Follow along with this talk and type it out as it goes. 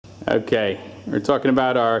Okay, we're talking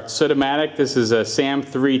about our Soot-O-Matic. This is a SAM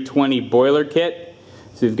 320 boiler kit.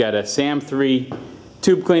 So you've got a SAM 3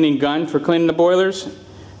 tube cleaning gun for cleaning the boilers,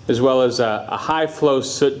 as well as a high flow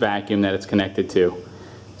soot vacuum that it's connected to.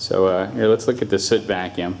 So here, let's look at the soot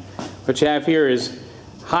vacuum. What you have here is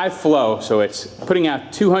high flow, so it's putting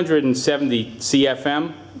out 270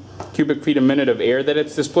 CFM, cubic feet a minute of air that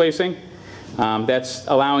it's displacing. That's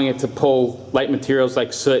allowing it to pull light materials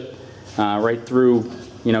like soot right through,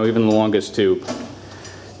 even the longest tube.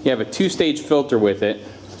 You have a two-stage filter with it.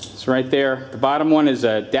 It's right there. The bottom one is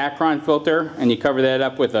a Dacron filter, and you cover that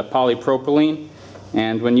up with a polypropylene.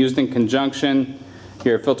 And when used in conjunction,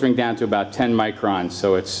 you're filtering down to about 10 microns,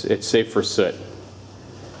 so it's safe for soot.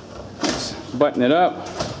 Let's button it up.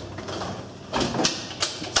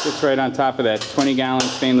 It sits right on top of that 20-gallon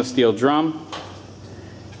stainless steel drum.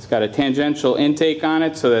 It's got a tangential intake on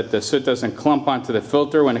it so that the soot doesn't clump onto the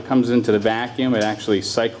filter when it comes into the vacuum. It actually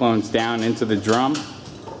cyclones down into the drum.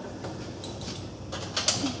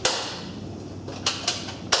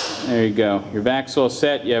 There you go. Your vac's all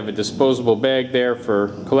set. You have a disposable bag there for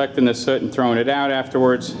collecting the soot and throwing it out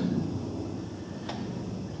afterwards.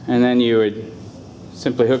 And then you would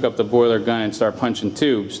simply hook up the boiler gun and start punching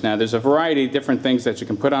tubes. Now there's a variety of different things that you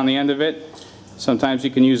can put on the end of it. Sometimes you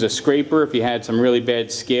can use a scraper if you had some really bad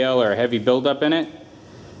scale or a heavy buildup in it.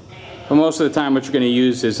 But most of the time what you're going to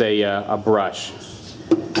use is a brush.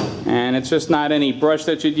 And it's just not any brush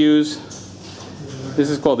that you'd use. This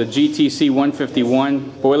is called the GTC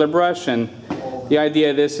 151 boiler brush, and the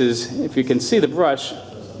idea of this is, if you can see the brush,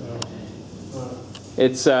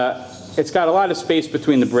 it's got a lot of space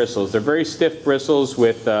between the bristles. They're very stiff bristles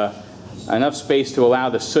with enough space to allow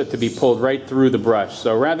the soot to be pulled right through the brush.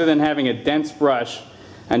 So rather than having a dense brush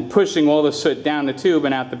and pushing all the soot down the tube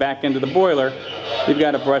and out the back end of the boiler, you've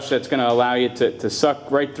got a brush that's going to allow you to suck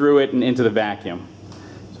right through it and into the vacuum.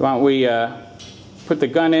 So why don't we put the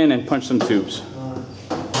gun in and punch some tubes.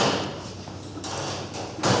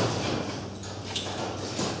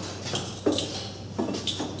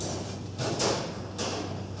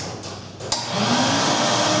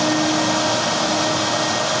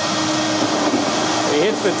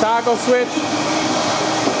 Hits the toggle switch.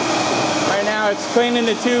 Right now it's cleaning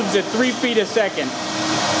the tubes at 3 feet a second.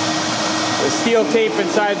 The steel tape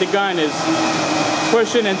inside the gun is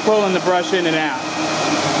pushing and pulling the brush in and out.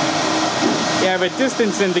 You have a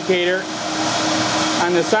distance indicator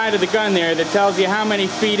on the side of the gun there that tells you how many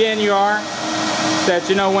feet in you are, so that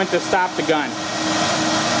you know when to stop the gun.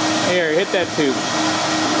 Here, hit that tube.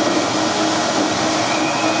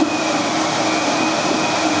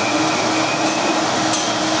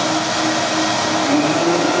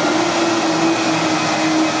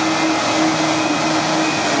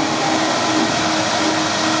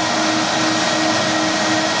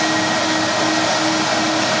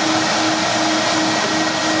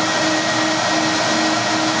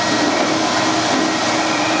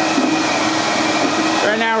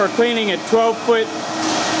 Right now we're cleaning a 12-foot,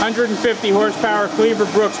 150 horsepower Cleaver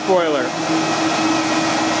Brooks boiler.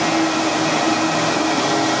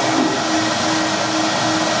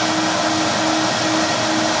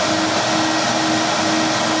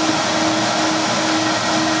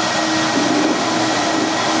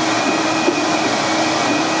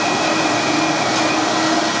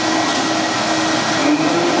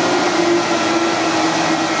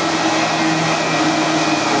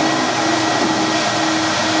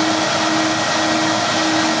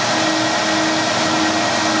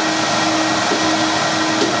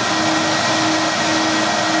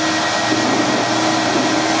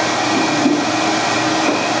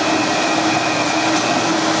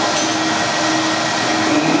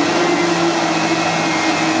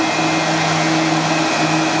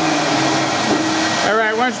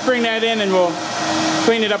 Why don't you bring that in and we'll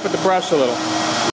clean it up with the brush a little.